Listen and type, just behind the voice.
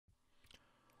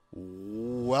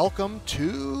Welcome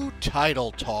to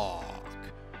Title Talk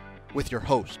with your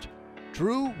host,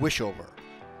 Drew Wishover,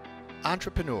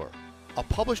 entrepreneur, a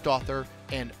published author,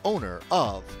 and owner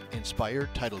of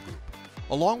Inspired Title Group,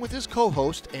 along with his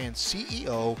co-host and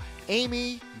CEO,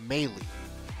 Amy Maley.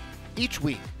 Each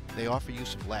week, they offer you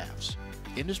some laughs,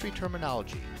 industry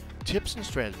terminology, tips and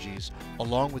strategies,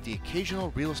 along with the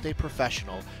occasional real estate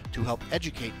professional to help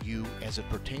educate you as it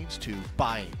pertains to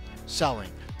buying, selling,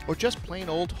 or just plain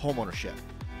old homeownership.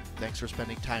 Thanks for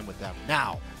spending time with them.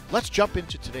 Now, let's jump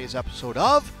into today's episode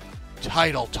of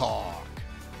Title Talk.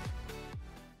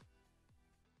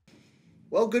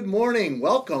 Well, good morning.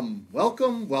 Welcome.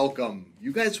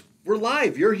 You guys, we're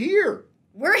live. You're here.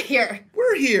 We're here.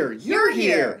 We're here. You're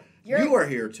here. You're- You are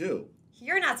here too.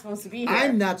 You're not supposed to be here.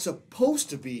 I'm not supposed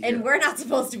to be here. And we're not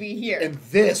supposed to be here. And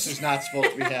this is not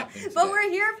supposed to be happening But today. we're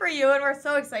here for you, and we're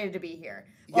so excited to be here.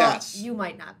 Well, Yes. you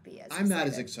might not be as excited. I'm not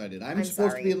as excited. I'm supposed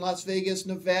to sorry. be in Las Vegas,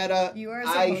 Nevada. You are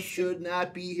I supposed to. should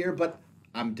not be here, but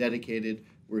I'm dedicated.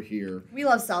 We're here. We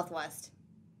love Southwest.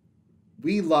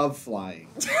 We love flying.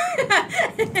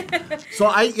 So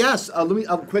let me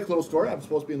a quick little story. I'm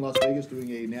supposed to be in Las Vegas doing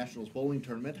a Nationals bowling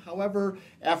tournament. However,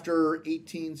 after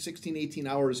 18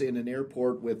 hours in an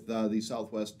airport with the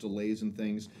Southwest delays and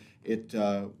things, it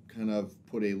kind of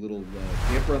put a little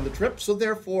damper on the trip. So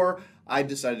therefore, I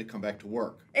decided to come back to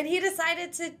work. And he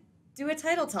decided to do a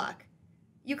title talk.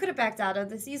 You could have backed out of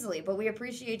this easily, but we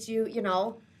appreciate you,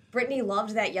 Brittany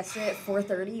loved that yesterday at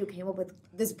 4:30. You came up with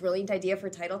this brilliant idea for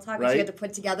Title Talk. Right. You had to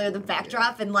put together the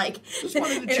backdrop in Just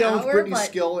wanted to an challenge hour, Brittany's but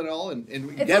skill and all. And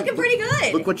it's looking pretty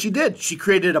good. Look what she did. She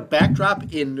created a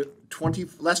backdrop in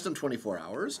less than 24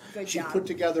 hours. Good She job. put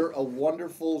together a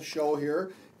wonderful show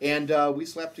here. And we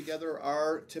slapped together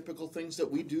our typical things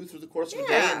that we do through the course of the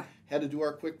day Yeah. and had to do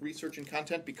our quick research and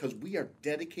content because we are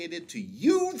dedicated to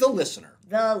you, the listener.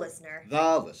 The listener.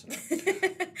 The listener.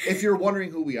 If you're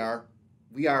wondering who we are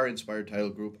Inspired Title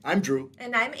Group. I'm Drew.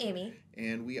 And I'm Amy.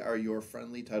 And we are your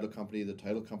friendly title company, the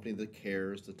title company that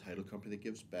cares, the title company that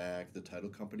gives back, the title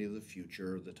company of the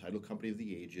future, the title company of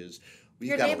the ages. We've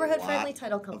Your got neighborhood-friendly a lot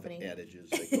title company. of adages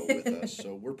that go with us.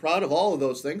 So we're proud of all of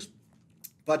those things.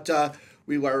 But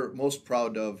we are most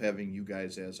proud of having you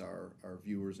guys as our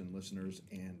viewers and listeners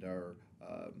and our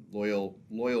loyal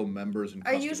members and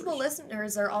Our customers. usual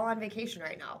listeners are all on vacation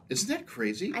right now. Isn't that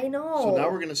crazy? I know. So now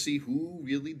we're going to see who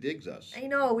really digs us. I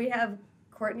know. We have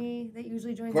Courtney that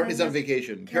usually joins Courtney's us. on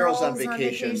vacation. Carol's on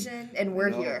vacation. And we're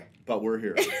I know, here. But we're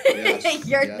here. Yes,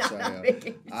 You're yes, not I on am.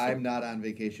 vacation. I'm not on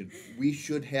vacation. We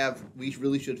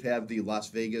really should have the Las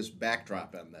Vegas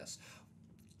backdrop on this.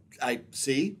 I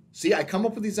come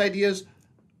up with these ideas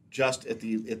just at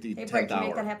the Hey, 10th Brett, can you hour.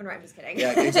 make that happen? Right, I'm just kidding.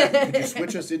 Yeah, exactly. Could you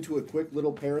switch us into a quick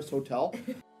little Paris hotel?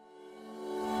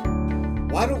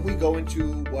 Why don't we go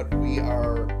into what we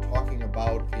are talking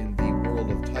about in the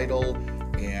world of title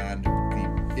and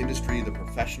the industry, the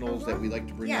professionals that we like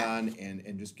to bring Yeah. on,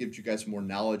 and just give you guys some more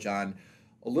knowledge on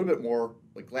a little bit more.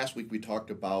 Like last week, we talked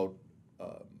about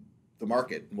the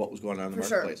market and what was going on in the For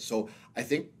sure. marketplace. So I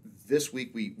think this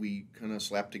week we kind of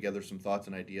slapped together some thoughts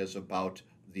and ideas about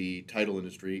the title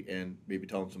industry and maybe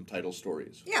telling some title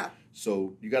stories. Yeah.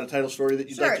 So you got a title story that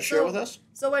you'd Sure. like to share with us?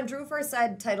 So when Drew first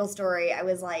said title story, I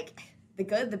was like, the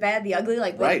good, the bad, the ugly.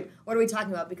 Like, Right. what are we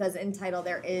talking about? Because in title,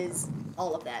 there is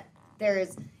all of that. There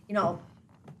is,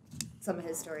 some of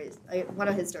his stories. One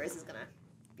of his stories is going to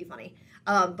be funny.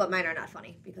 But mine are not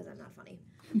funny because I'm not funny.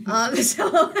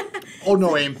 So... Oh,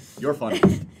 no, Aim. You're funny.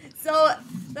 So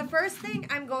the first thing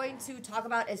I'm going to talk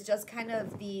about is just kind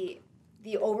of the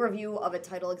overview of a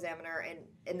title examiner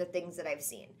and the things that I've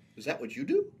seen. Is that what you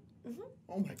do? Mm-hmm.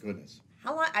 Oh, my goodness.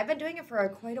 How long? I've been doing it for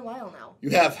quite a while now. You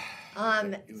have.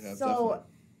 So definitely.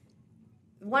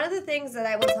 one of the things that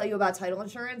I will tell you about title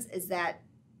insurance is that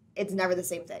it's never the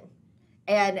same thing.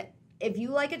 And if you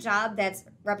like a job that's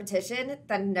repetition,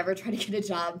 then never try to get a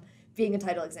job being a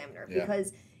title examiner Yeah.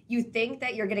 because you think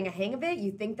that you're getting a hang of it.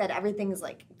 You think that everything is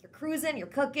like you're cruising, you're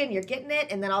cooking, you're getting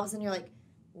it, and then all of a sudden you're like,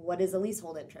 what is a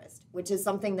leasehold interest? Which is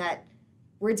something that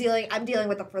I'm dealing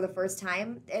with for the first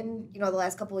time in the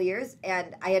last couple of years,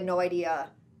 and I had no idea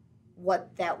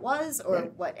what that was or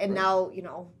Right. what. And Right.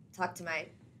 now talk to my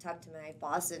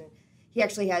boss, and he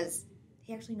actually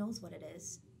knows what it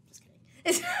is. Just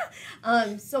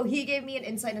kidding. So he gave me an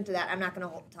insight into that. I'm not going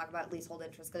to talk about leasehold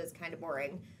interest because it's kind of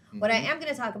boring. Mm-hmm. What I am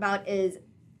going to talk about is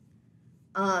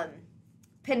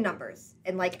PIN numbers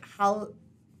and like how.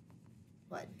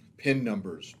 What? PIN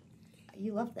numbers.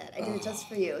 You love that. I did it just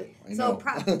for you. I So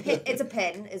know. it's a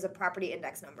PIN is a property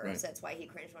index number. Right. So that's why he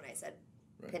cringed when I said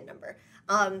Right. PIN number.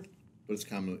 But it's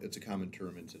common. It's a common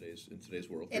term in today's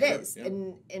world. It for sure. is. Yeah.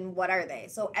 And what are they?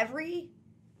 So every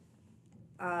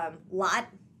lot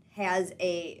has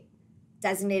a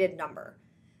designated number.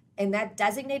 And that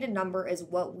designated number is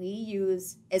what we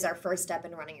use as our first step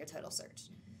in running your title search.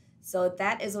 So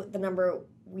that is the number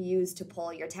we use to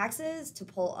pull your taxes, to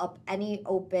pull up any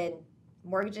open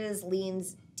mortgages,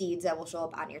 liens, deeds that will show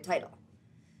up on your title.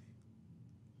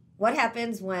 What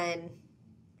happens when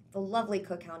the lovely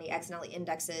Cook County accidentally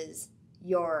indexes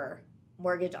your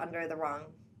mortgage under the wrong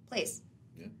place?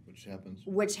 Yeah,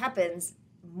 Which happens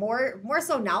more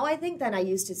so now, I think, than I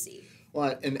used to see.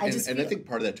 Well, and I think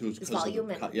part of that too is because volume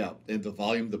of and the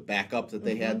volume, the backup that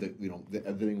they had,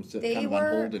 everything was kind of on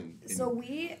hold. And so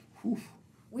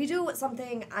we do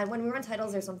something when we run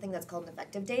titles. There's something that's called an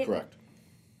effective date. Correct.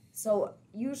 So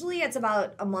usually it's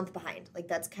about a month behind. Like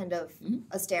that's kind of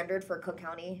a standard for Cook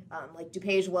County. Like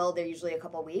DuPage will, they're usually a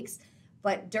couple weeks.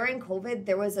 But during COVID,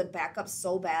 there was a backup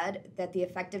so bad that the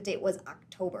effective date was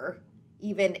October,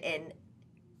 even in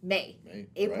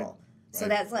April. Right. So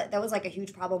that was like a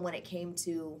huge problem when it came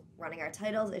to running our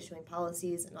titles, issuing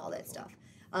policies, and all that stuff.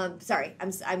 Sorry,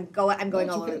 I'm going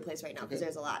all over the place right now because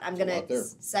there's a lot. I'm gonna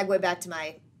segue back to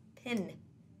my PIN.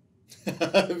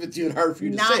 It's even hard for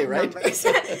you to say, right?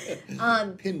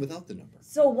 PIN without the number.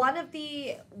 So one of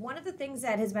the things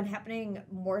that has been happening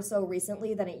more so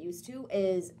recently than it used to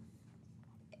is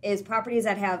properties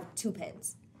that have 2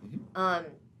 PINs,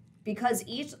 because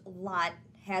each lot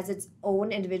has its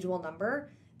own individual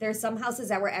number. There's some houses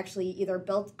that were actually either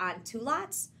built on 2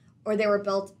 lots or they were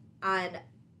built on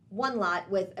 1 lot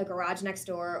with a garage next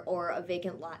door or a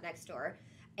vacant lot next door.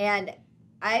 And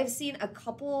I've seen a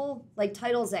couple like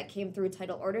titles that came through,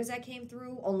 title orders that came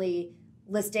through, only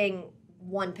listing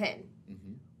 1 PIN,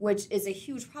 which is a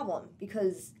huge problem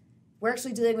because we're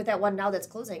actually dealing with that one now that's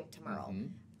closing tomorrow,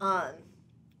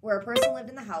 where a person lived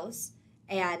in the house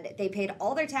and they paid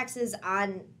all their taxes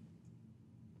on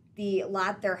the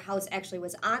lot their house actually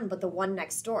was on, but the one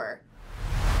next door,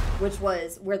 which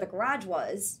was where the garage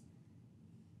was,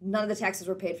 none of the taxes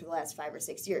were paid for the last 5 or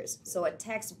 6 years. So a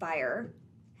tax buyer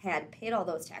had paid all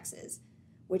those taxes,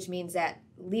 which means that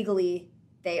legally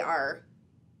they are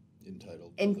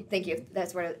entitled. Thank you.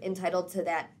 That's where entitled to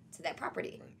that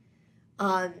property.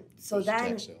 Right. So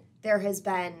then there has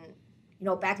been,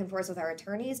 back and forth with our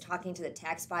attorneys, talking to the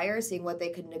tax buyers, seeing what they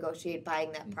could negotiate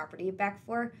buying that property back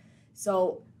for.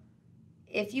 So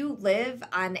if you live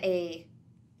on a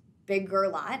bigger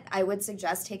lot, I would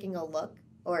suggest taking a look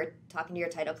or talking to your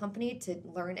title company to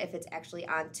learn if it's actually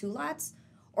on 2 lots,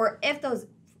 or if those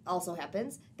also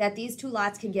happens, that these 2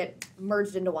 lots can get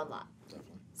merged into 1 lot.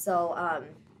 Definitely. So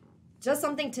just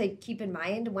something to keep in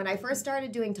mind. When I first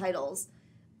started doing titles,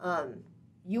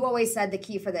 you always said the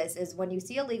key for this is when you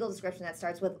see a legal description that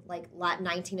starts with like lot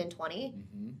 19 and 20,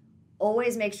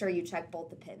 always make sure you check both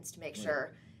the PINs to make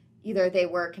sure either they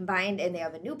were combined and they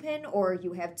have a new PIN, or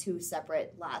you have 2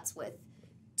 separate lots with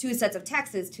 2 sets of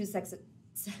taxes, 2 sets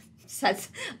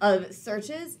of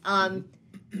searches.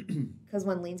 Because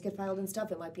when liens get filed and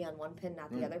stuff, it might be on one PIN,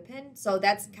 not the other PIN. So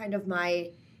that's kind of my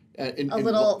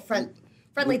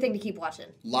friendly thing to keep watching.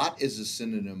 Lot is a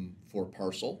synonym for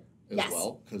parcel as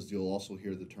well, because you'll also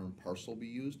hear the term parcel be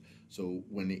used. So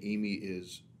when Amy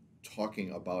is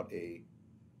talking about a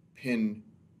PIN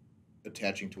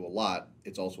attaching to a lot,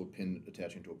 it's also a PIN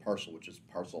attaching to a parcel, which is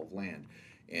parcel of land.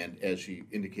 And as she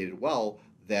indicated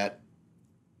that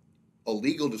a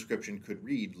legal description could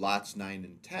read lots 9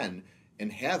 and 10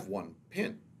 and have 1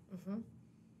 PIN.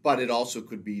 But it also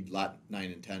could be lot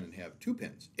 9 and 10 and have 2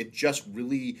 PINs. It just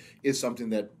really is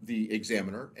something that the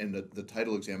examiner and the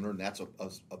title examiner, and that's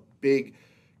a big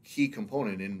key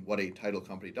component in what a title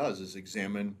company does, is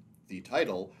examine the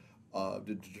title,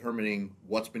 determining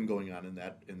what's been going on in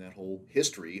that whole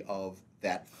history of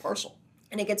that parcel.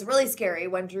 And it gets really scary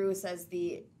when Drew says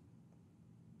the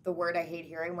word I hate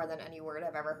hearing more than any word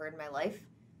I've ever heard in my life,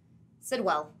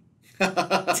 Sidwell.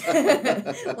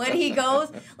 When he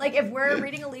goes, like, if we're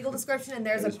reading a legal description and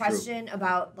there's a question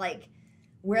about, like,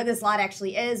 where this lot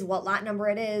actually is, what lot number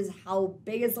it is, how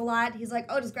big is the lot, he's like,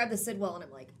 oh, just grab the Sidwell. And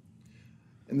I'm like...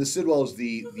 And the Sidwell is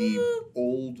the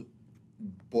old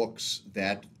books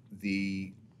that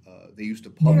they used to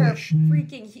publish.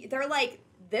 They're like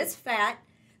this fat.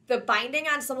 The binding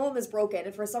on some of them is broken.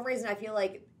 And for some reason, I feel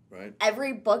like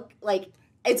every book, like...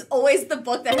 It's always the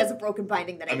book that has a broken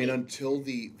binding that I mean, until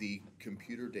the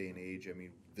computer day and age, I mean,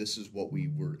 this is what we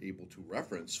were able to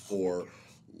reference for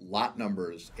lot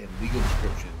numbers and legal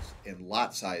descriptions and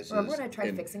lot sizes. Remember when I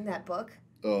tried fixing that book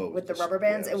with the rubber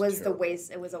bands? It was a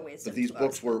waste But these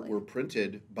books were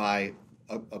printed by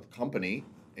a company,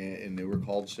 and they were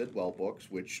called Sidwell books,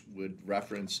 which would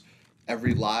reference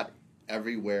every lot,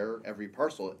 everywhere, every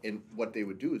parcel. And what they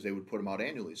would do is they would put them out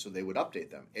annually, so they would update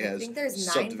them as I think there's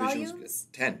 9 subdivisions. volumes.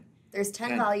 10. There's 10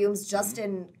 10. volumes just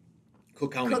in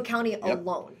Cook County. Cook County Yep.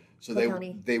 alone. So Cook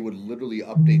County. they would literally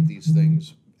update these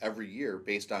things every year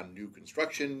based on new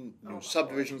construction, Oh new my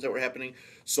subdivisions that were happening.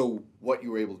 So what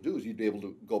you were able to do is you'd be able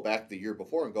to go back the year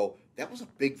before and go, that was a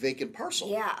big vacant parcel.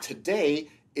 Yeah. Today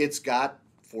it's got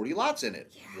 40 lots in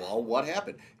it. Yeah. Well, what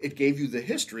happened? It gave you the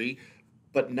history,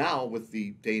 but now with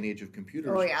the day and age of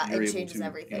computers, Oh, yeah, you're it able changes to,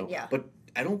 everything, yeah. But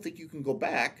I don't think you can go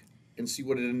back and see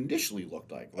what it initially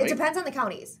looked like, right? It depends on the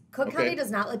counties. Cook Okay. County does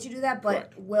not let you do that, but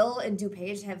Correct. Will and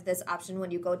DuPage have this option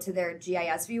when you go to their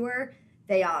GIS viewer.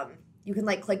 They you can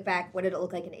like click back. What did it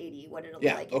look like in 80? What did it look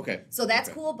Yeah, like? okay. So that's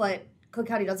Okay. cool, but Cook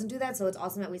County doesn't do that. So it's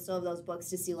awesome that we still have those books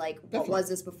to see like what Definitely. was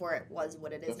this before it was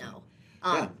what it is Definitely. now.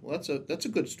 Yeah, well, that's a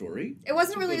good story. It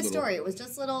wasn't It's really a good little story. It was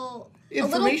just a little thing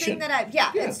information. that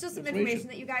Yeah, it's just some information. information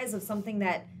that you guys of something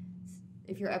that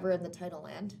if you're ever in the title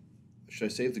land, Should I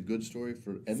save the good story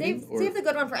for ending? save the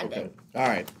good one for ending. Okay. All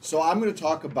right. So I'm going to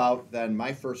talk about then.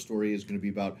 My first story is going to be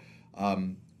about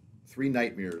 3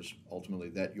 nightmares ultimately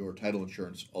that your title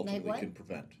insurance ultimately what? can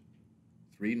prevent.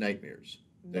 3 nightmares.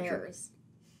 that your- Mares.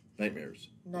 Nightmares.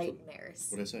 Nightmares.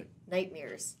 What did I say?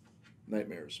 Nightmares.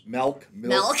 Nightmares. Milk,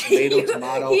 Milk. tomato,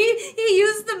 tomato. He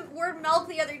used the word milk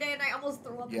the other day, and I almost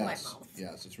threw up in my Yes. mouth.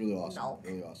 Yes. It's really awesome. Milk.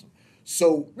 Really awesome.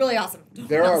 So Really awesome.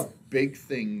 there are big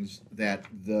things that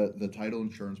the title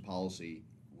insurance policy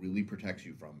really protects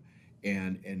you from,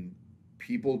 and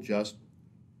people just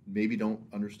maybe don't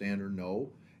understand or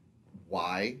know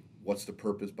why. What's the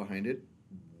purpose behind it?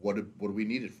 What do we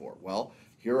need it for? Well,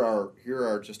 here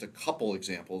are just a couple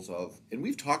examples of, and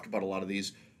we've talked about a lot of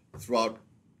these throughout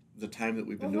the time that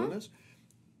we've been doing this,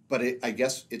 but I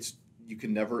guess you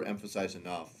can never emphasize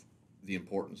enough the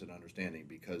importance and understanding,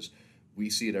 because we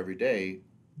see it every day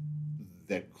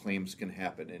that claims can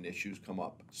happen and issues come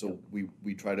up. So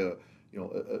we try to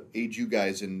aid you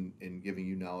guys in giving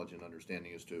you knowledge and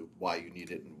understanding as to why you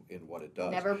need it and what it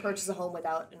does. Never purchase a home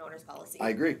without an owner's policy. I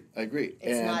agree.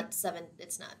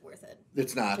 It's not worth it.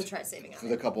 It's not to try saving on for it.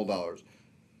 the couple dollars.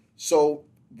 So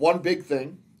one big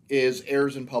thing is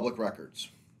errors in public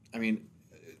records. I mean,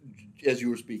 as you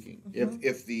were speaking,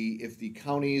 if the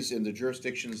counties and the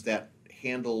jurisdictions that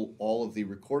handle all of the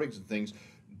recordings and things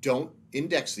don't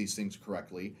index these things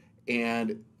correctly,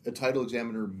 and a title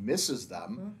examiner misses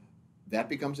them, that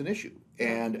becomes an issue.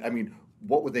 And I mean,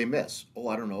 what would they miss? Oh,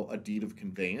 I don't know, a deed of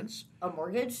conveyance, A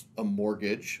mortgage, a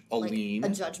mortgage, a lien, a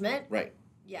judgment. right?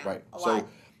 Yeah, Right. a So, lot.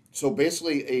 so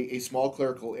basically, a small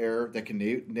clerical error that can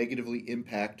negatively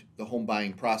impact the home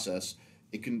buying process.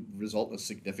 It can result in a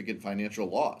significant financial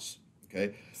loss.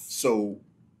 Okay. So,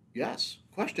 yes.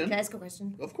 Question. Can I ask a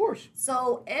question? Of course.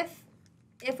 So if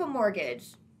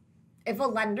a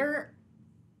lender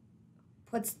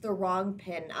puts the wrong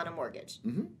PIN on a mortgage,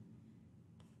 Mm-hmm.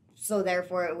 so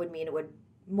therefore it would mean it would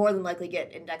more than likely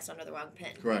get indexed under the wrong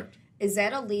PIN. Correct. Is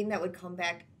that a lien that would come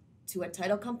back to a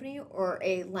title company or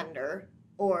a lender,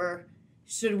 or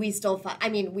should we still find? I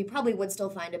mean, we probably would still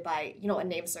find it by a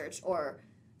name search or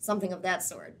something of that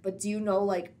sort. But do you know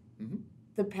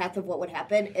the path of what would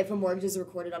happen if a mortgage is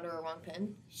recorded under a wrong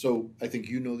PIN? So I think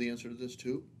you know the answer to this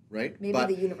too, right? Maybe But,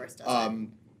 the universe does.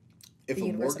 if The a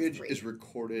universe of mortgage 3. is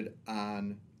recorded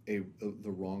on the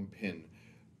wrong PIN,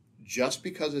 just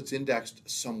because it's indexed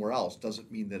somewhere else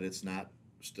doesn't mean that it's not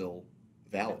still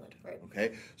valid. Right.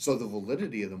 Okay, so the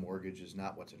validity of the mortgage is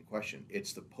not what's in question.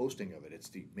 It's the posting of it. It's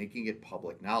the making it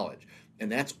public knowledge,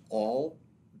 and that's all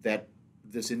that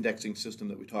this indexing system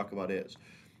that we talk about is.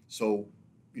 So,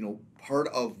 part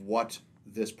of what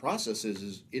this process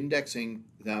is indexing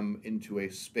them into a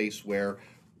space where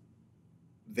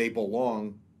they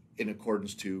belong in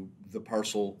accordance to the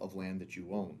parcel of land that you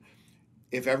own.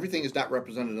 If everything is not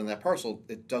represented on that parcel,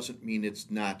 it doesn't mean it's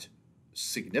not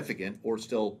significant or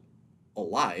still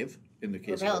alive in the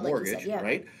case of valid, a like you mortgage, said, yeah.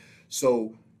 right?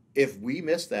 So if we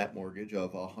miss that mortgage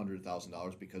of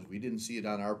 $100,000 because we didn't see it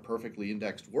on our perfectly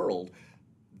indexed world,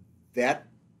 that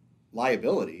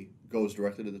liability goes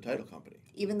directly to the title company.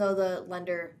 Even though the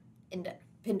lender pinned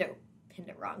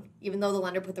it wrong. Even though the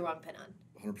lender put the wrong PIN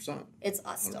on. 100%. It's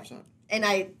us still. 100%. And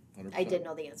I 100%. did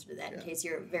know the answer to that in Yeah. case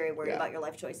you're very worried Yeah. about your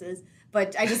life choices.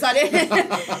 But I just thought it.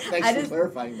 Thanks for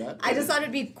clarifying that. I just thought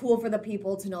it'd be cool for the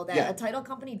people to know that Yeah. a title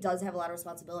company does have a lot of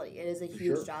responsibility. It is a For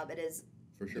huge sure. job. It is,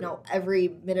 For sure. every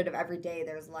minute of every day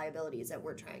there's liabilities that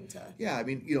we're trying to. Yeah, I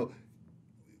mean,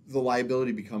 the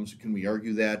liability becomes, can we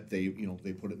argue that they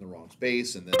put it in the wrong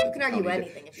space, and then You can argue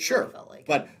anything if you sure, really felt like.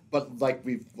 but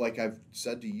like I've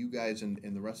said to you guys and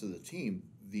the rest of the team,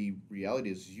 the reality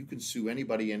is you can sue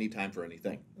anybody anytime for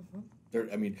anything. Mhm. There,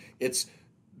 I mean, it's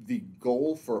the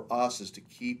goal for us is to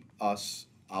keep us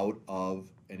out of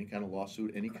any kind of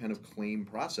lawsuit, any kind of claim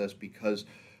process, because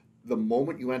the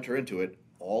moment you enter into it,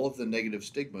 all of the negative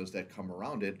stigmas that come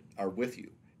around it are with you.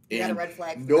 You got a red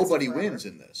flag. Nobody wins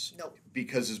in this. Nope.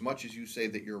 Because as much as you say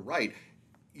that you're right,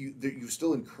 you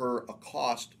still incur a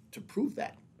cost to prove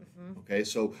that. Okay,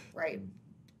 so right.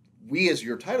 We as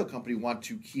your title company want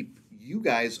to keep you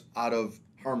guys out of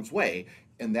harm's way,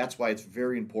 and that's why it's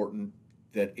very important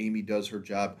that Amy does her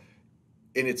job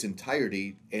in its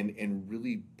entirety and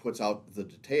really puts out the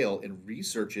detail and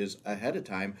researches ahead of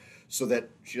time so that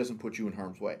she doesn't put you in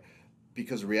harm's way.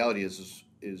 Because the reality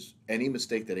is any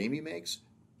mistake that Amy makes,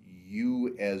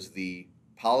 you as the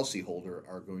policyholder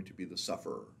are going to be the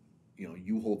sufferer. You know,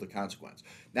 you hold the consequence.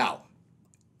 Now,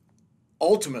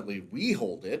 ultimately, we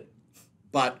hold it,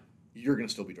 but you're going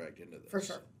to still be dragged into this. For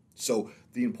sure. So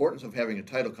the importance of having a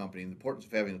title company, and the importance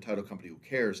of having a title company who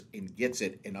cares and gets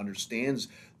it and understands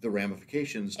the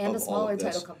ramifications and of a smaller all of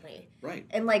this. title company. Right.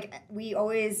 And like we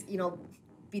always,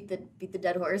 beat the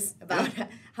dead horse about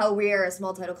how we are a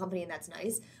small title company, and that's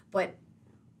nice. But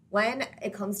when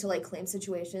it comes to like claim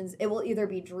situations, it will either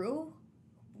be Drew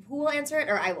who will answer it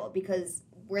or I will, because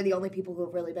we're the only people who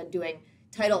have really been doing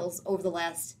titles over the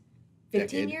last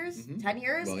 15 years, 10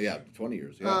 years. Well, yeah, 20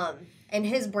 years, yeah. And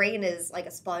his brain is like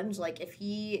a sponge. Like if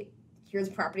he hears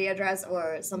a property address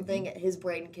or something, his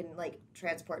brain can like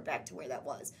transport back to where that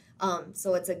was.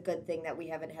 So it's a good thing that we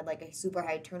haven't had like a super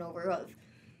high turnover of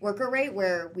worker rate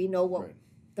where we know what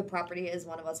the property is.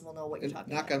 One of us will know what you're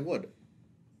talking about. Knock on wood.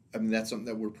 I mean, that's something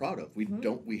that we're proud of.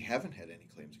 We haven't had any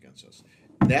claims against us.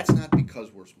 That's not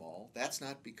because we're small. That's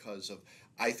not because of,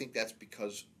 I think that's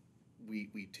because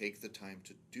we take the time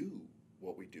to do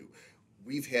what we do.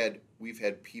 We've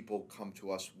had people come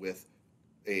to us with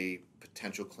a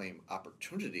potential claim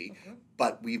opportunity,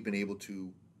 but we've been able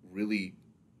to really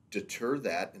deter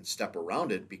that and step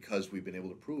around it because we've been able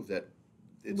to prove that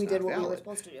it's we not did what valid. we were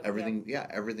supposed to do. Everything,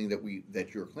 everything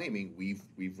that you're claiming,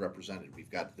 we've represented. We've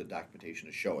got the documentation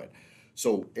to show it.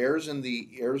 So errors in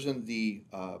the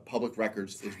public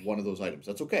records is one of those items.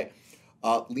 That's okay.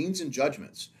 Liens and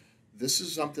judgments. This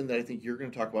is something that I think you're going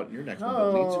to talk about in your next one.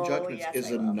 But liens and judgments is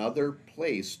another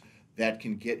place that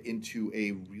can get into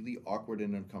a really awkward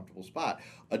and uncomfortable spot.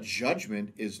 A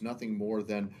judgment is nothing more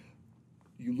than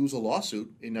you lose a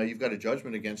lawsuit and now you've got a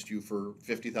judgment against you for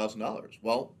 $50,000.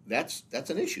 Well, that's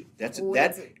an issue.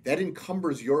 That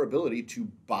encumbers your ability to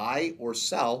buy or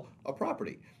sell a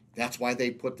property. That's why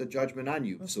they put the judgment on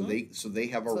you. So they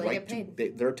have a right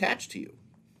to. They're attached to you.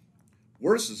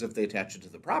 Worse is if they attach it to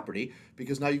the property,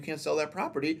 because now you can't sell that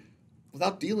property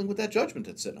without dealing with that judgment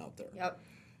that's sitting out there. Yep.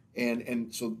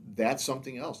 And so that's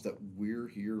something else that we're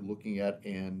here looking at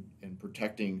and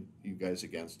protecting you guys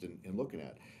against and looking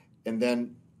at. And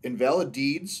then invalid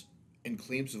deeds and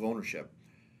claims of ownership.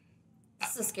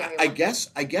 This is a scary one.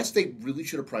 I guess they really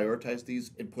should have prioritized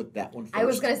these and put that one first. I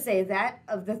was going to say that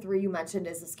of the three you mentioned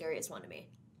is the scariest one to me.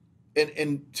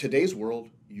 In today's world,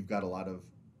 you've got a lot of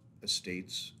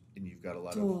estates and you've got a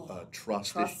lot of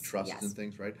trusts and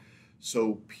things, right?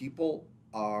 So people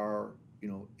are,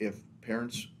 if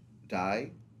parents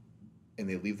die and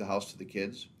they leave the house to the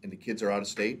kids and the kids are out of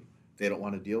state, they don't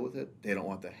want to deal with it. They don't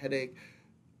want the headache.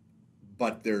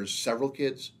 But there's several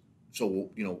kids. So,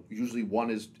 usually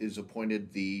one is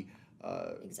appointed the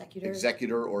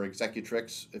executor or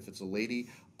executrix, if it's a lady,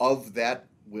 of that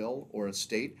will or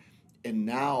estate. And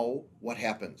now what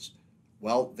happens?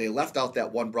 Well, they left out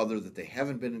that one brother that they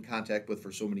haven't been in contact with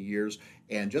for so many years,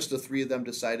 and just the three of them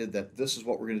decided that this is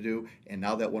what we're going to do, and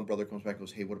now that one brother comes back and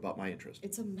goes, hey, what about my interest?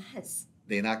 It's a mess.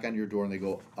 They knock on your door and they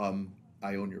go,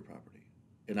 I own your property.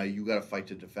 And now you got to fight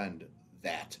to defend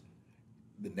that.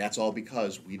 And that's all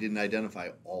because we didn't identify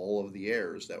all of the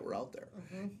heirs that were out there.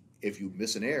 If you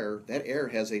miss an heir, that heir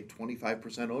has a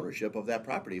 25% ownership of that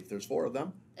property if there's four of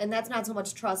them. And that's not so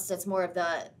much trust, that's more of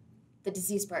the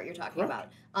deceased part you're talking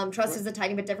about. Trust is a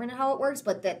tiny bit different in how it works,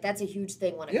 but that's a huge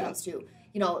thing when it comes to,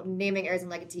 naming heirs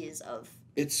and legatees of.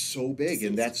 It's so big,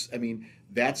 deceased. And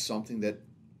that's something that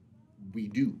we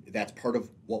do. That's part of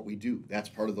what we do. That's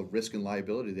part of the risk and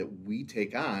liability that we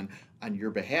take on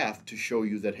your behalf to show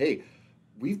you that, hey,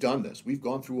 we've done this. We've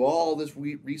gone through all this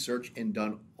research and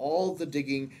done all the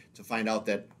digging to find out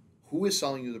that who is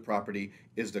selling you the property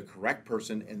is the correct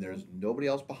person and there's nobody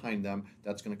else behind them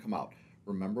that's going to come out.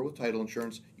 Remember, with title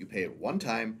insurance, you pay it one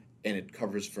time and it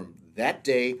covers from that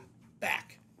day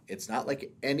back. It's not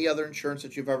like any other insurance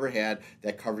that you've ever had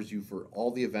that covers you for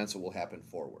all the events that will happen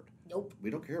forward. Nope.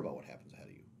 We don't care about what happens ahead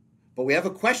of you. But we have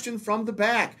a question from the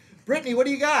back. Brittany, what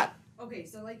do you got? Okay,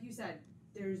 so like you said,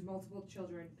 there's multiple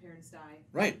children, parents die.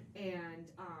 Right. And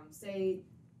say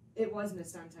it was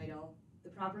missed on title. The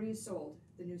property is sold.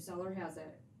 The new seller has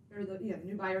it, or the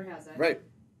new buyer has it. Right.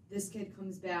 This kid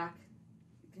comes back.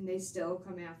 Can they still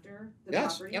come after the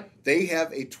Yes. property? Yep. They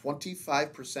have a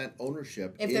 25%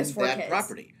 ownership If in there's 4 that kids.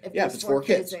 property. If Yeah, there's if it's 4 4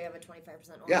 kids. they have a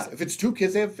 25% ownership. Yeah, if it's 2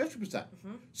 kids, they have 50%.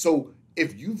 So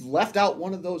if you've left out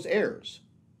one of those heirs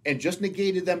and just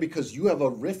negated them because you have a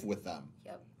riff with them,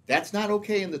 Yep. that's not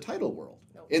okay in the title world.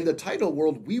 Nope. In the title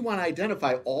world, we want to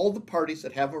identify all the parties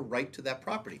that have a right to that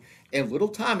property. And little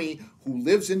Tommy, who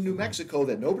lives in New Mexico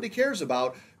that nobody cares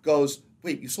about, goes,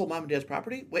 wait, you sold mom and dad's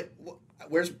property? Wait,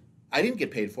 where's, I didn't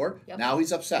get paid for it. Yep. Now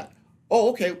he's upset. Oh,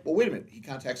 okay, well, wait a minute. He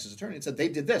contacts his attorney and said, they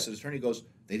did this. His attorney goes,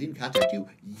 they didn't contact you?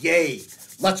 Yay,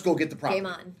 let's go get the property. Game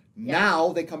on.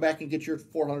 Now they come back and get your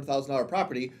 $400,000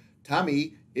 property.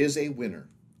 Tommy is a winner.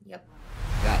 Yep.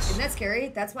 Yes. Isn't that scary?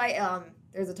 That's why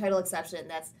there's a title exception.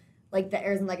 That's like the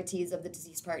heirs and legatees of the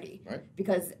deceased party. Right.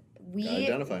 Because Gotta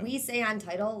identify 'em. we say on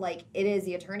title, like, it is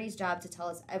the attorney's job to tell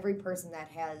us every person that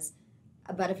has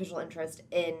a beneficial interest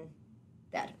in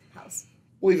that house.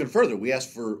 Well, even further, we ask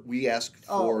for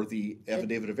Oh, the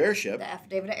affidavit of heirship, The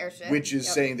affidavit of heirship. which is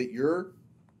Yep. saying that you're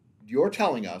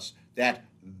telling us that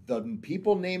the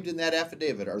people named in that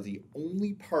affidavit are the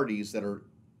only parties that are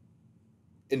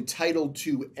entitled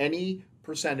to any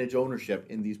percentage ownership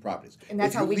in these properties. And that's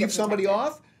if how you we leave get somebody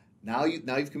protected. off, now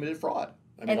you've committed fraud.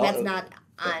 I mean, And that's not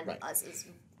on right. us. As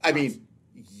I mean,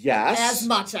 yes. as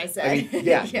much, I say. I mean,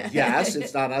 yeah, yes,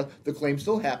 it's not us. The claim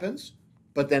still happens,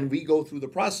 but then we go through the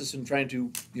process and trying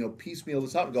to, piecemeal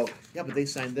this out and go, yeah, but they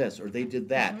signed this or they did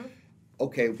that. Mm-hmm.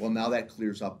 Okay, well, now that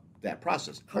clears up that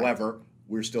process. Correct. However,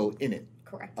 we're still in it.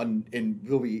 Correct. And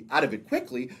we'll be out of it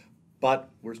quickly, but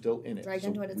we're still in it. Dragged So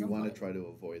into it at we some want to point. try to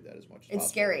avoid that as much as It's possible.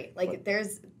 scary. Like, But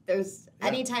there's Yeah.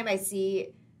 anytime I see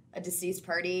a deceased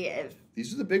party, if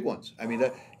these are the big ones. I mean,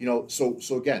 so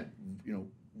again,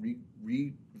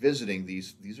 revisiting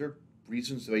these are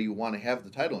reasons why you want to have the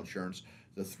title insurance.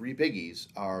 The 3 biggies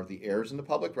are the heirs in the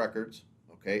public records,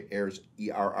 okay, heirs,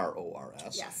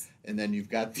 ERRORS. yes, And then you've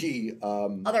got the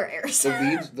other heirs.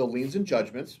 the liens and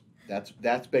judgments.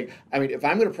 That's big. I mean, if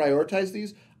I'm going to prioritize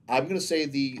these, I'm going to say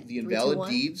the invalid 1?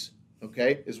 deeds,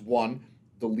 okay, is 1.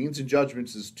 The liens and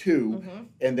judgments is 2, Mhm.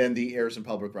 and then the heirs and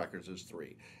public records is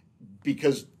 3,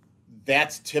 because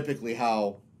that's typically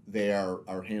how they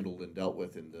are handled and dealt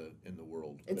with in the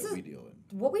world It's that a- we deal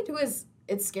in. What we do is,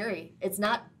 it's scary. It's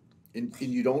not, And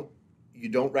you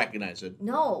don't recognize it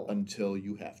no, until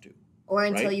you have to. or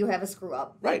until right? you have a screw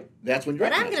up. Right. That's when you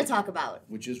That I'm recognize going to it, talk about.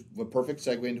 which is a perfect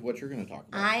segue into what you're going to talk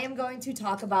about. I am going to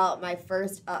talk about my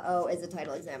first as a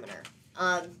title examiner.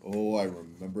 Oh, I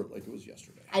remember it like it was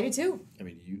yesterday. I do too. I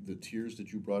mean, the tears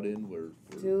that you brought in were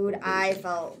Dude, I amazing.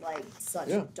 felt like such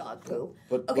Yeah. dog poo.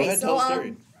 But go Okay, ahead, so, tell the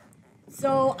story.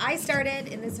 So I started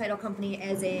in this title company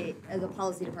as a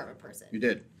policy department person. You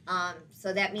did.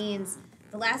 So that means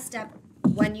the last step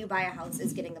when you buy a house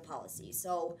is getting the policy.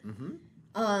 So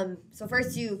Mm-hmm. so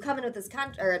first you come in with this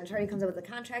or an attorney comes in with the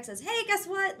contract, says, hey, guess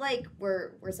what? Like,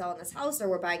 we're selling this house or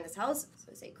we're buying this house.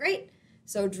 So I say, great.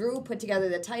 So Drew put together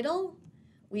the title.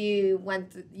 We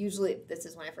went usually this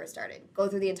is when I first started. Go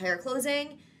through the entire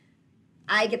closing.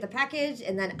 I get the package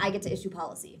and then I get to issue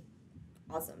policy.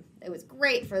 Awesome. It was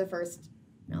great for the first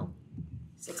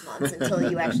 6 months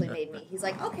until you actually made me. He's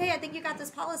like, okay, I think you got this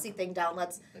policy thing down. I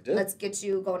did. Let's get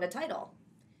you going to title.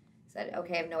 Said,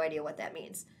 okay, I have no idea what that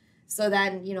means. So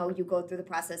then, you go through the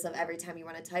process of every time you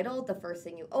run a title, the first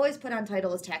thing you always put on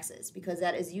title is taxes, because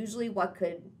that is usually what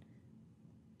could,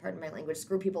 pardon my language,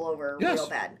 screw people over Yes. real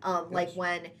bad. Like Yes.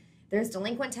 when there's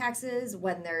delinquent taxes,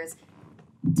 when there's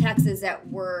taxes that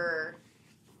were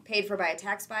paid for by a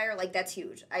tax buyer, like that's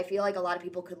huge. I feel like a lot of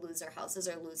people could lose their houses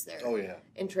or lose their Oh yeah,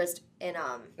 interest in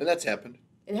and that's happened.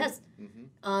 it has. Mm-hmm.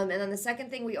 And then the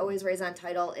second thing we always raise on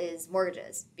title is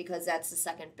mortgages, because that's the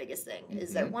second biggest thing.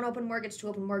 Is there Mhm. 1 open mortgage, 2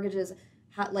 open mortgages?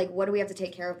 What do we have to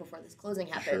take care of before this closing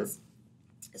happens?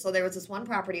 So there was this one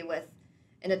property with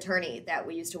an attorney that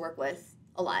we used to work with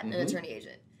a lot, an Mhm. attorney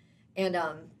agent. And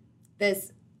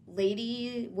this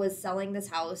lady was selling this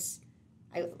house.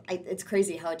 It's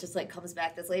crazy how it just like comes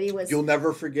back. This lady was You'll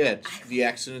never forget the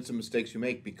accidents and mistakes you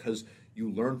make because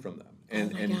you learn from them.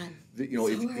 And Oh my and God.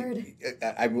 So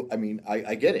hard. I mean,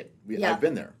 I get it. Yeah. I've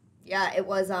been there. Yeah, it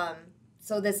was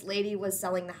so this lady was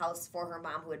selling the house for her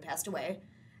mom who had passed away,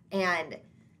 and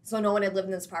so no one had lived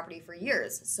in this property for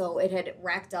years, so it had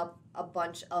racked up a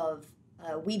bunch of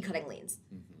weed cutting liens.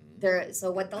 Mm-hmm.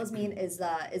 So what those mean is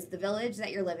the village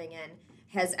that you're living in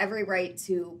has every right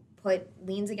to put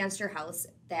liens against your house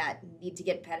that need to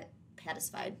get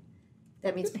pacified.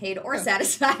 That means paid or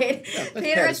satisfied. Yeah, that's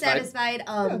Paid or satisfied. satisfied.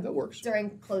 Yeah, that works.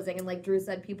 During closing, and like Drew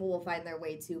said, people will find their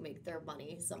way to make their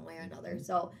money some way or another.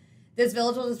 So this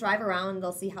village will just drive around.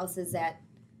 They'll see houses that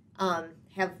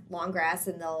have long grass,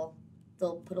 and they'll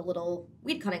put a little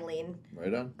weed cutting lien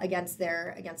Right on. against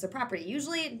their property.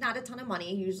 Usually not a ton of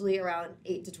money. Usually around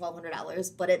 $800 to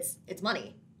 $1,200, but it's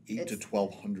money. $800 to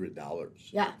 $1,200.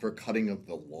 Yeah. For cutting of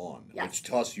the lawn, Yes. which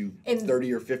costs you And-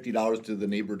 $30 or $50 to the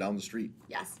neighbor down the street.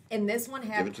 Yes, and this one Give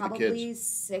had it to the probably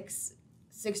six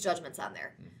judgments on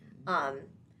there.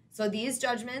 So these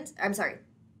judgments, I'm sorry,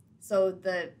 so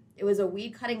it was a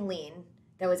weed cutting lien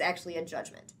that was actually a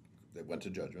judgment. They went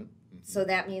to judgment. So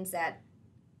that means that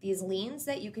these liens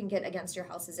that you can get against your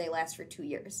houses, they last for 2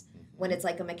 years when it's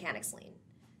like a mechanic's lien.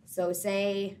 So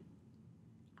say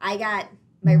I got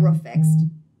my roof fixed,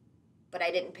 but I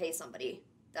didn't pay somebody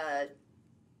the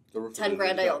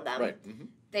 $10,000 I owed them. Right. Mm-hmm.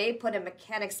 They put a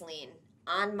mechanic's lien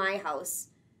on my house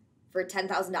for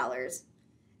 $10,000,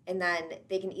 and then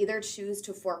they can either choose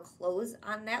to foreclose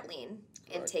on that lien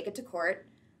and Correct. take it to court,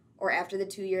 or after the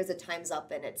 2 years, the time's up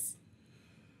and it's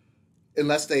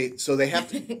Unless they have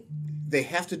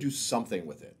to do something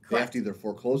with it. They have Correct. to either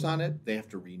foreclose on it, they have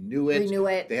to renew it. Renew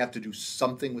it. They have to do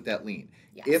something with that lien.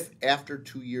 Yes. If after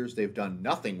 2 years they've done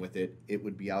nothing with it, it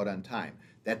would be out on time.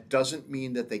 That doesn't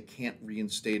mean that they can't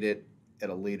reinstate it at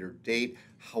a later date.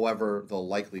 However, the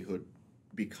likelihood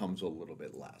becomes a little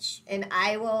bit less. And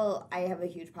I have a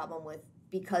huge problem with,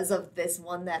 because of this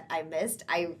one that I missed,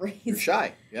 You're raised.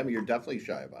 shy. Yeah, I mean, you're definitely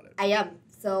shy about it. I am.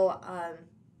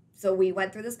 So we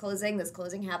went through this closing. This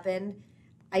closing happened.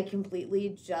 I completely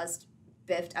just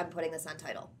biffed on putting this on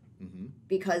title Mm-hmm.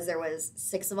 because there was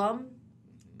 6 of them.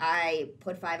 I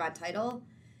put 5 on title,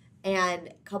 and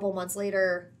a couple months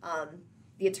later,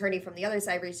 the attorney from the other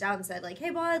side reached out and said, like,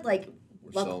 "Hey, bud, like,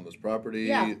 We're selling this property.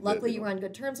 yeah, luckily you were on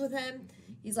good terms with him."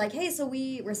 He's like, "Hey, so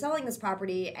we're selling this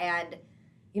property, and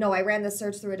I ran this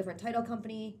search through a different title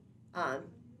company,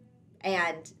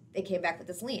 and they came back with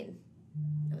this lien."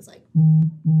 I was like,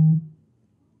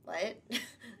 "What?"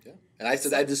 Yeah. And I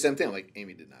said, I did the same thing. I'm like,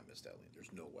 Amy did not miss that lien.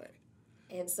 There's no way.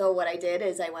 And so what I did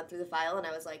is I went through the file and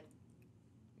I was like,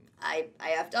 I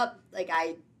effed up. Like,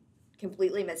 I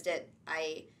completely missed it.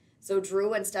 So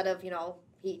Drew, instead of,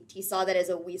 he saw that as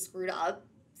a we screwed up.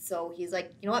 So he's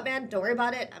like, "You know what, man, don't worry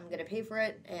about it. I'm going to pay for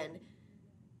it. And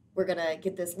we're going to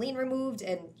get this lien removed.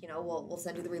 And, we'll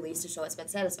send you the release to show it's been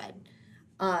satisfied."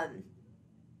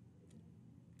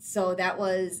 So that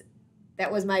was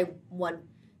my one,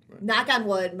 Right. knock on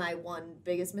wood, my one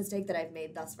biggest mistake that I've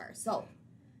made thus far. So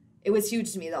it was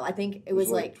huge to me, though. I think it was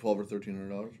like $1,200 or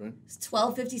 $1,300, right?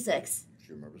 $12.56.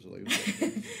 She remembers it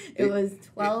like It was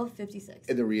 $12.56.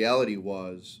 And the reality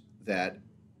was that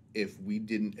if we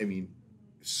didn't,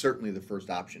 certainly the first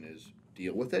option is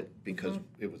deal with it because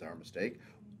it was our mistake.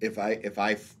 If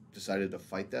I decided to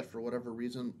fight that for whatever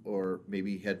reason, or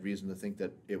maybe had reason to think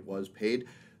that it was paid,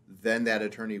 then that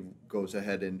attorney goes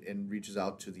ahead and reaches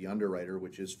out to the underwriter,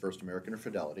 which is First American or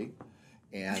Fidelity,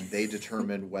 and they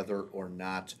determine whether or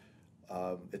not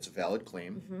it's a valid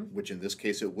claim, which in this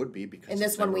case it would be because And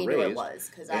this it's one never we knew it raised.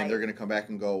 was. And they're going to come back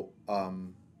and go,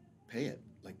 pay it.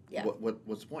 Like, Yeah.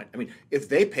 what's the point? If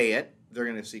they pay it, they're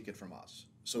going to seek it from us.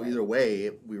 So Right. either way,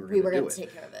 we were We going were to do going it. to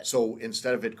take care of it. So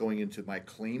instead of it going into my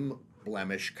claim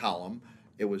blemish column,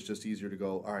 it was just easier to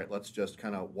go, all right, let's just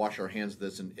kind of wash our hands of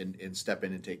this and step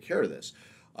in and take care of this.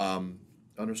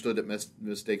 Understood that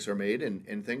mistakes are made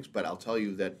and things, but I'll tell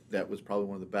you that was probably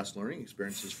one of the best learning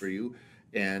experiences for you,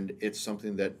 and it's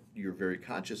something that you're very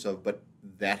conscious of, but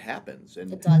that happens.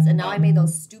 And It does. And now I made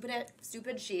those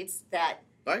stupid sheets that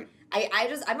right,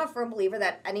 I'm a firm believer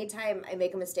that anytime I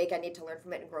make a mistake, I need to learn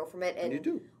from it and grow from it. And you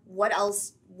do.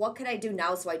 what could I do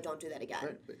now so I don't do that again?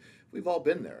 Right. We've all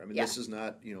been there. Yeah. This is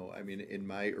not, in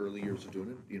my early years of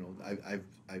doing it,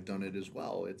 I've done it as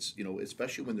well. It's,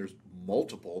 especially when there's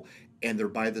multiple and they're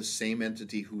by the same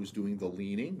entity who's doing the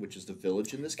liening, which is the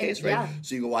village in this case, right? Yeah.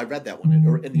 So you go, I read that one,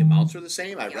 and the amounts are the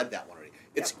same. I Yeah. read that one already.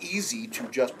 It's easy to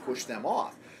just push them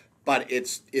off, but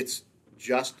it's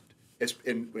just,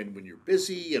 and when you're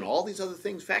busy and all these other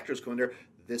factors go in there,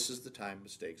 this is the time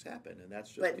mistakes happen, and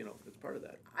that's just, But- it's part of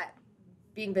that.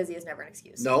 Being busy is never an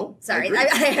excuse. No, Sorry, I I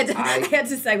agree. had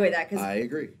to segue that because I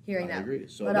agree. hearing I that. agree.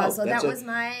 So but no, also that's that was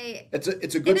my. It's a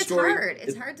good And it's story. hard.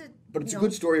 It's hard to. But it's a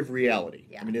good story of reality.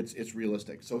 Yeah. It's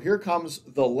realistic. So here comes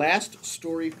the last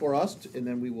story for us, and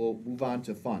then we will move on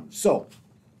to fun. So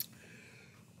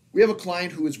we have a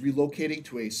client who is relocating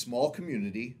to a small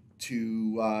community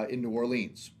in New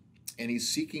Orleans, and he's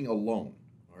seeking a loan.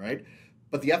 All right,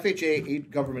 but the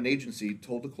FHA government agency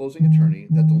told the closing attorney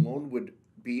that the loan would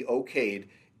be okayed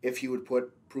if he would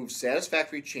prove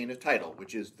satisfactory chain of title,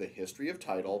 which is the history of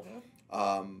title,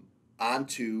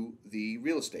 onto the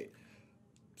real estate.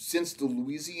 Since the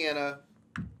Louisiana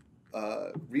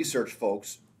research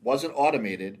folks wasn't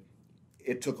automated,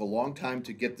 it took a long time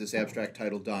to get this abstract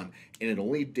title done, and it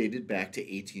only dated back to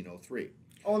 1803.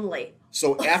 Only.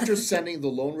 So after sending the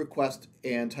loan request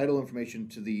and title information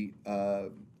to the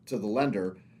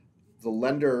lender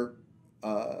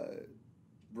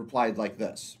replied like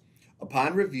this: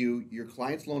 upon review, your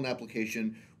client's loan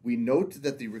application, we note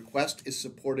that the request is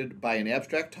supported by an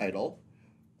abstract title,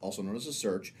 also known as a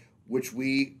search, which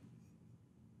we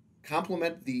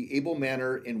complement the able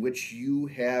manner in which you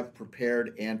have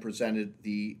prepared and presented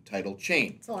the title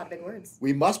chain. It's a lot of big words.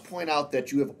 We must point out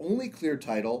that you have only cleared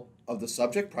title of the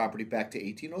subject property back to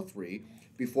 1803.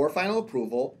 Before final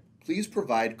approval, please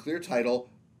provide clear title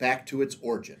back to its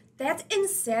origin. That's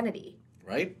insanity.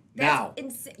 Right?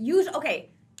 That's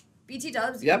okay. BT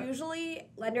Dubs, Yep. Usually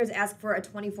lenders ask for a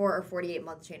 24 or 48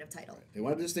 month chain of title. They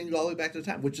wanted this thing to go all the way back to the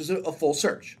time, which is a full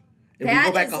search. And That we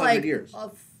go back is 100 like years.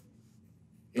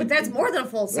 But that's more than a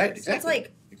full search. Right, exactly. That's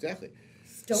like exactly.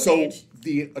 Stone So Age.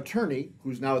 the attorney,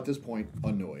 who's now at this point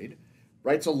annoyed,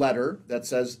 writes a letter that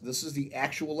says, this is the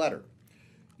actual letter.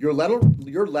 Your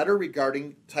letter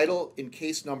regarding title in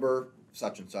case number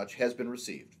such and such has been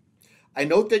received. I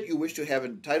note that you wish to have a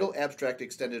title abstract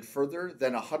extended further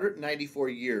than 194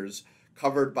 years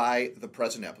covered by the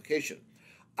present application.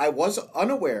 I was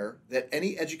unaware that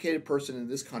any educated person in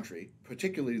this country,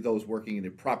 particularly those working in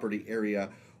a property area,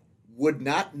 would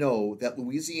not know that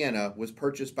Louisiana was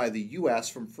purchased by the U.S.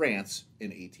 from France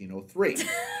in 1803.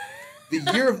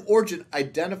 The year of origin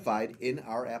identified in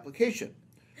our application.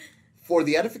 For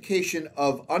the edification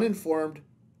of uninformed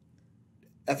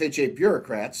FHA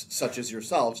bureaucrats, such as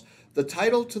yourselves, the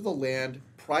title to the land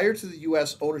prior to the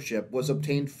U.S. ownership was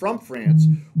obtained from France,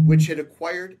 which had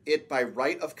acquired it by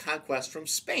right of conquest from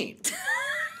Spain.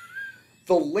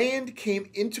 The land came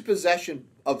into possession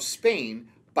of Spain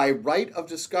by right of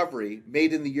discovery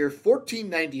made in the year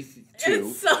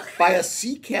 1492 by a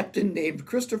sea captain named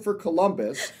Christopher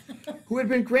Columbus, who had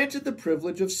been granted the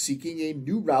privilege of seeking a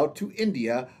new route to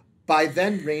India by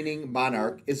then reigning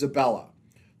monarch Isabella.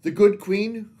 The good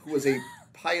queen, who was a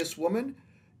pious woman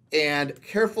and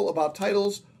careful about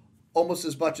titles almost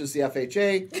as much as the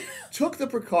FHA, took the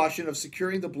precaution of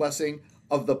securing the blessing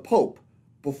of the Pope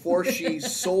before she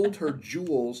sold her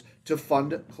jewels to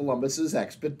fund Columbus's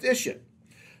expedition.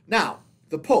 Now,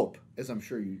 the Pope, as I'm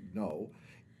sure you know,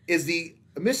 is the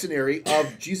missionary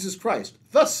of Jesus Christ,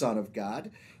 the Son of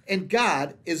God, and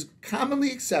God is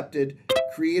commonly accepted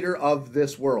creator of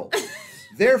this world.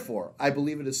 Therefore, I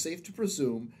believe it is safe to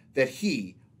presume that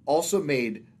he also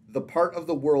made the part of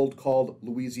the world called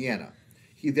Louisiana.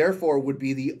 He therefore would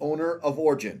be the owner of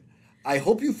origin. I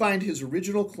hope you find his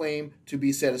original claim to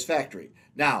be satisfactory.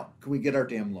 Now, can we get our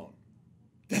damn loan?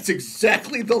 That's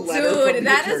exactly the letter from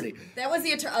the attorney. That was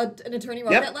an attorney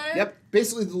wrote that letter? Yep.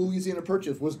 Basically, the Louisiana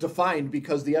Purchase was defined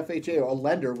because the FHA, or a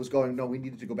lender, was going, no, we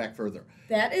needed to go back further.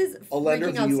 That is a lender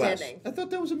of the outstanding. U.S. I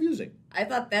thought that was amusing. I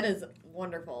thought that is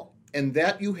wonderful. And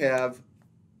that you have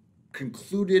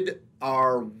concluded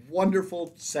our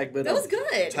wonderful segment that was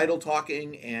good. Title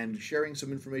talking and sharing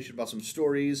some information about some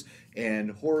stories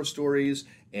and horror stories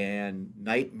and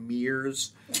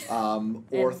nightmares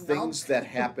or things that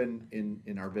happen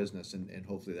in our business, and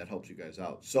hopefully that helps you guys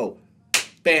out. So,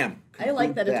 bam! I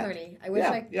like that attorney. I wish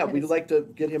I could. We'd like to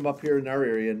get him up here in our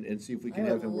area and see if we can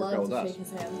have him work out with us. Shake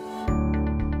his hand.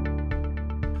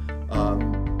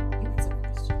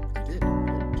 I did.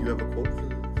 Do you have a quote for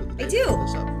the day? I do.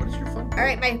 What is your fun quote? All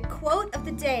right, my quote of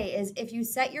the day is, if you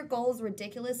set your goals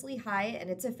ridiculously high and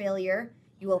it's a failure,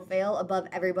 you will fail above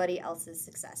everybody else's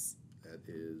success. That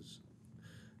is,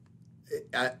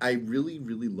 I really,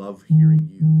 really love hearing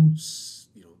you,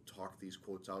 talk these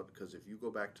quotes out, because if you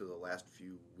go back to the last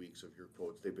few weeks of your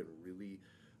quotes, they've been really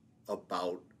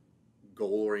about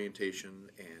goal orientation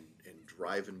and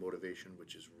drive and motivation,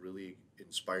 which is really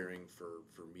inspiring for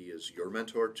me as your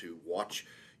mentor to watch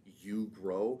you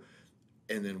grow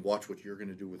and then watch what you're going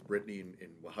to do with Brittany and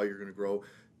how you're going to grow.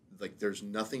 Like, there's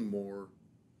nothing more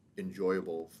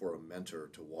enjoyable for a mentor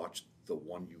to watch the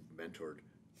one you've mentored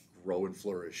grow and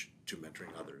flourish to mentoring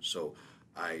others. So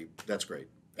that's great.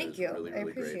 Thank you. Really, I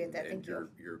really appreciate great. that. And Thank you.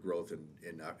 Your growth and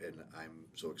I'm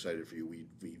so excited for you.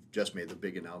 We've just made the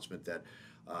big announcement that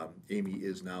Amy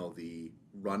is now the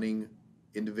running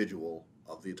individual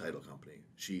of the title company.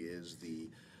 She is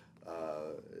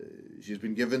she's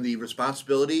been given the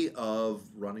responsibility of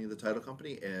running the title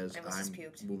company as I'm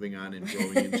moving on and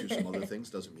growing into some other things.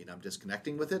 Doesn't mean I'm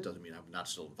disconnecting with it. Doesn't mean I'm not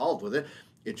still involved with it.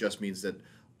 It just means that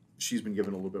she's been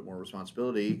given a little bit more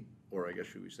responsibility, or I guess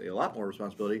should we say a lot more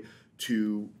responsibility,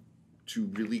 to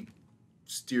really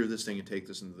steer this thing and take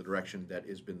this into the direction that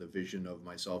has been the vision of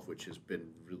myself, which has been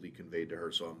really conveyed to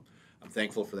her. So I'm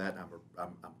thankful for that.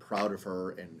 I'm proud of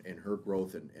her and her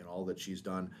growth and all that she's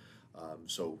done.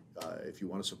 So if you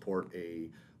want to support a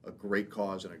great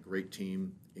cause and a great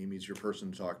team, Amy's your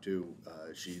person to talk to.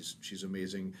 She's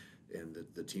amazing, and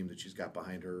the team that she's got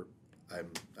behind her,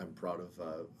 I'm proud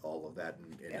of all of that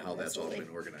and how that's all been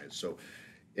organized. So,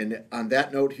 and on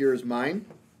that note, here is mine.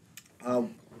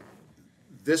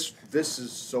 This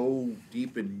is so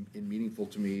deep and meaningful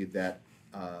to me that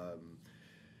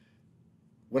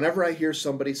whenever I hear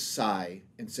somebody sigh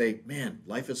and say, "Man,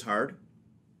 life is hard,"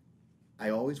 I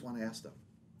always want to ask them,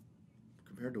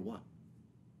 compared to what?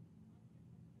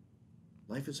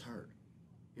 Life is hard.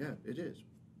 Yeah, it is.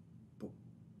 But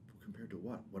compared to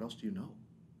what? What else do you know?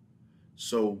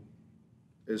 So,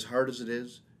 as hard as it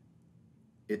is,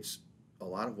 it's a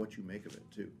lot of what you make of it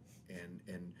too.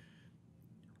 And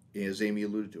as Amy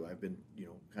alluded to, I've been,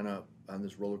 kind of on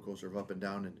this roller coaster of up and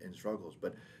down and struggles.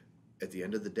 But at the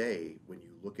end of the day, when you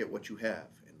look at what you have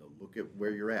and look at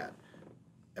where you're at,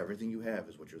 everything you have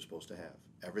is what you're supposed to have.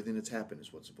 Everything that's happened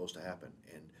is what's supposed to happen.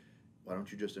 And why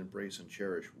don't you just embrace and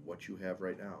cherish what you have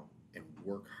right now and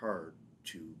work hard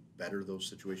to better those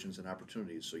situations and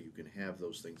opportunities so you can have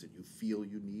those things that you feel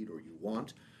you need or you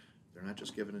want. They're not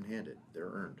just given and handed, they're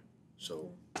earned.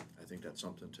 So I think that's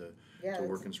something to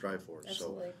work and strive for.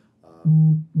 Absolutely.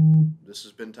 So this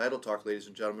has been Title Talk, ladies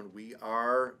and gentlemen. We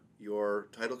are your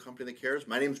title company that cares.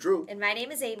 My name's Drew. And my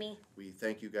name is Amy. We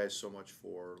thank you guys so much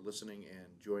for listening and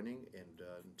joining. And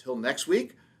until next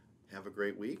week, have a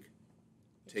great week.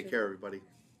 Take care, everybody.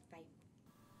 Bye.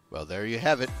 Well, there you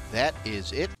have it. That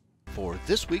is it for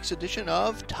this week's edition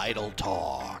of Title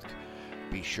Talk.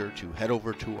 Be sure to head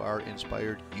over to our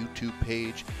Inspired YouTube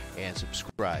page and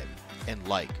subscribe and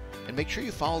like. And make sure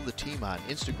you follow the team on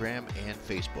Instagram and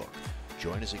Facebook.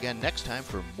 Join us again next time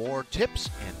for more tips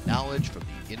and knowledge from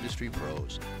the industry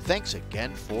pros. Thanks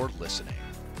again for listening.